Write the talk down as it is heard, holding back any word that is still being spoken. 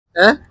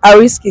Eh? I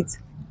risk it.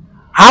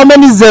 How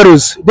many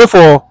zeros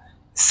therefore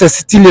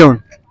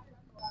sextillion?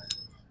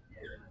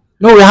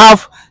 No, we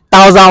have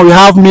thousand, we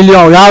have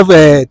million, we have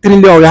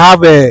trillion, we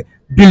have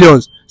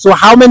billions. So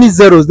how many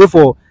zeros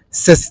therefore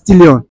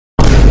sextillion?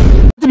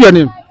 What be your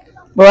name?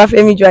 But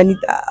Femi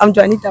Juanita. I'm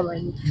Juanita by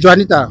name.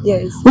 Juanita.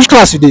 Yes. Which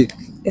class you did?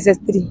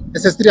 SS3.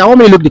 SS3. I want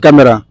me to look the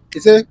camera.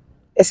 You say,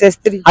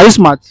 SS3. are you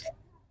smart?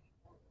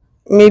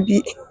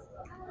 Maybe.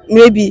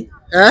 Maybe.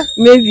 Eh?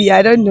 Maybe.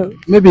 I don't know.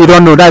 Maybe you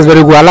don't know. That's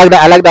very good. I like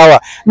that. I like that one.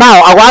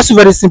 Now I will ask you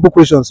very simple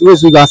questions.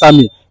 So you answer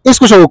me. Each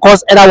question will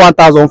cost either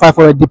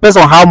 1,500. Depends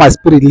on how my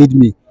spirit lead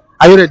me.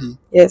 Are you ready?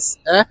 Yes.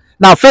 Eh?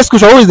 Now, first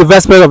question: who is the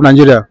vice president of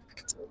Nigeria?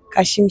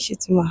 Kashim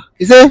Shettima.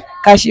 You say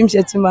Kashim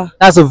Shettima.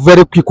 that's a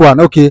very quick one.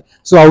 Okay,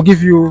 so I will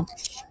give you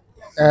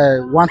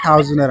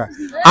 1,000 naira.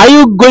 Are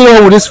you going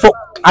home with this?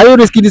 Are you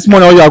risking this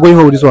money or you are going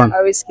home with this one? I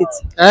risk it.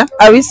 Eh?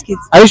 I risk it.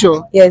 Are you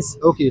sure? Yes.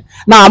 Okay.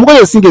 Now I'm going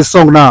to sing a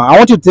song now. I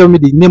want you to tell me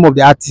the name of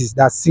the artist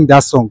that sing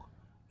that song.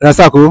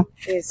 Rasako?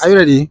 Yes. Are you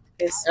ready?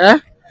 Yes. Eh?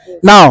 Yes.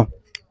 Now,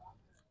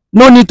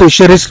 no need to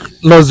cherish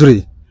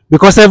luxury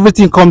because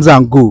everything comes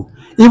and go.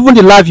 Even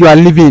the life you are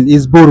living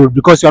is borrowed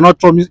because you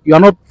are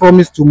not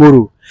promised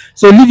tomorrow.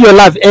 So live your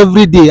life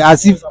every day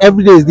as if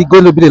every day is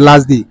going to be the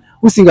last day.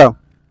 Who sing out?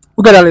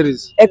 Who got that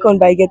lyrics? Econ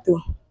by Ghetto.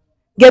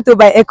 Ghetto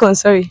by Econ,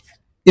 sorry.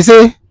 You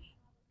say?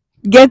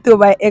 Ghetto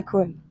by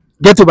Econ.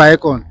 Ghetto by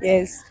Econ.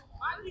 Yes.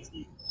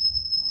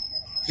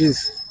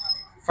 Please.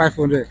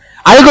 500.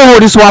 Are you going to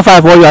hold this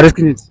 1,500 or you are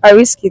risking it? I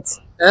risk it.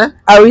 Eh?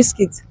 I risk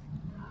it.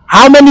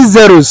 How many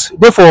zeros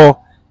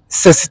therefore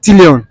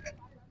sextillion?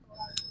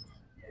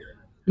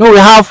 No, we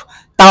have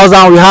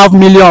thousand, we have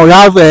million, we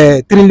have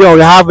trillion,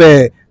 we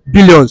have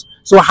billions.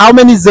 So how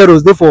many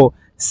zeros therefore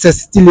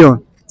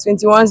sextillion?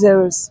 21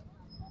 zeros.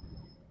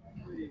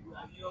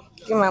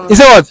 You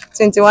say what?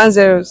 21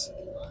 zeros.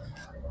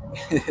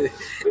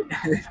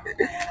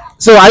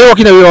 So are you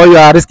walking away or you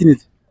are risking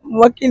it? I'm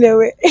walking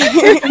away.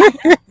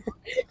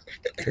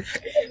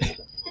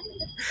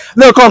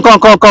 No, come.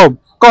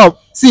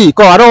 See,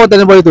 come. I don't want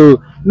anybody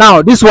to.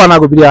 Now, this one I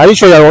go be there. Are you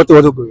sure you want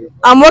to go?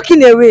 I'm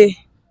walking away.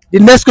 The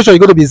next question you're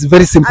going to be is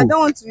very simple. I don't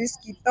want to risk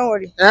it. Don't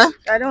worry. Eh?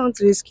 I don't want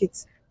to risk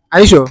it. Are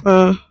you sure?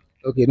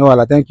 Okay, no,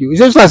 Allah, thank you. Is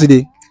it class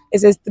today?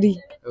 SS3.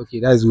 Okay,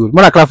 that is good.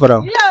 More clap for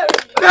them.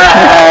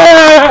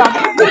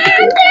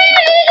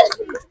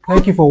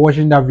 Thank you for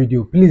watching that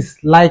video. Please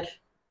like,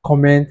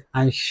 comment,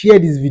 and share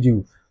this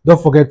video.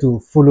 Don't forget to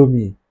follow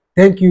me.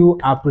 Thank you.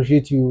 I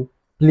appreciate you.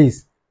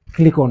 Please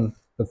click on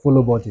the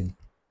follow button.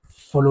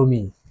 Follow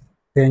me.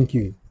 Thank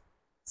you.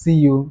 See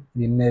you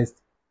in the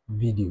next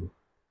video.